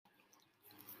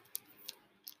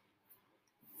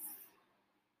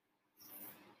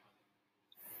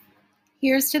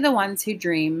Here's to the ones who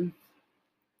dream.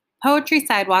 Poetry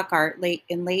sidewalk art late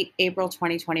April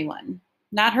 2021.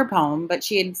 Not her poem, but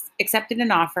she had accepted an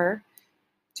offer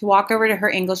to walk over to her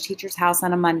English teacher's house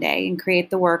on a Monday and create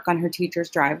the work on her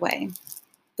teacher's driveway.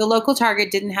 The local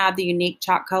Target didn't have the unique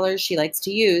chalk colors she likes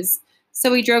to use,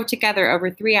 so we drove together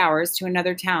over 3 hours to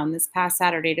another town this past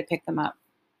Saturday to pick them up.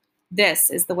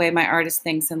 This is the way my artist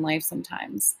thinks in life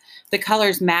sometimes. The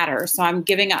colors matter, so I'm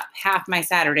giving up half my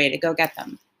Saturday to go get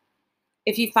them.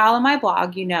 If you follow my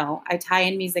blog, you know I tie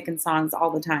in music and songs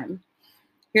all the time.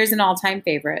 Here's an all-time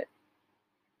favorite.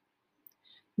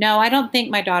 No, I don't think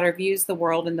my daughter views the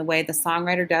world in the way the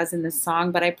songwriter does in this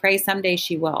song, but I pray someday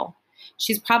she will.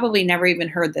 She's probably never even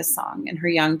heard this song in her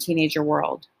young teenager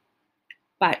world.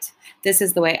 But this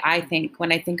is the way I think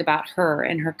when I think about her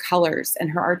and her colors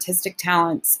and her artistic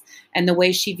talents and the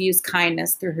way she views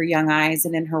kindness through her young eyes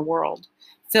and in her world,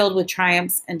 filled with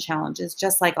triumphs and challenges,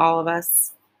 just like all of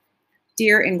us.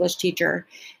 Dear English teacher,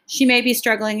 she may be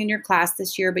struggling in your class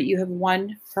this year, but you have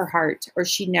won her heart, or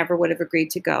she never would have agreed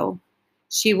to go.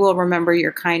 She will remember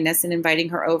your kindness in inviting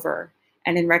her over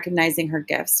and in recognizing her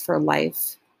gifts for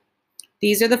life.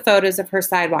 These are the photos of her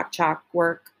sidewalk chalk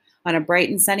work on a bright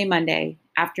and sunny Monday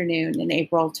afternoon in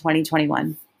April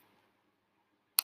 2021.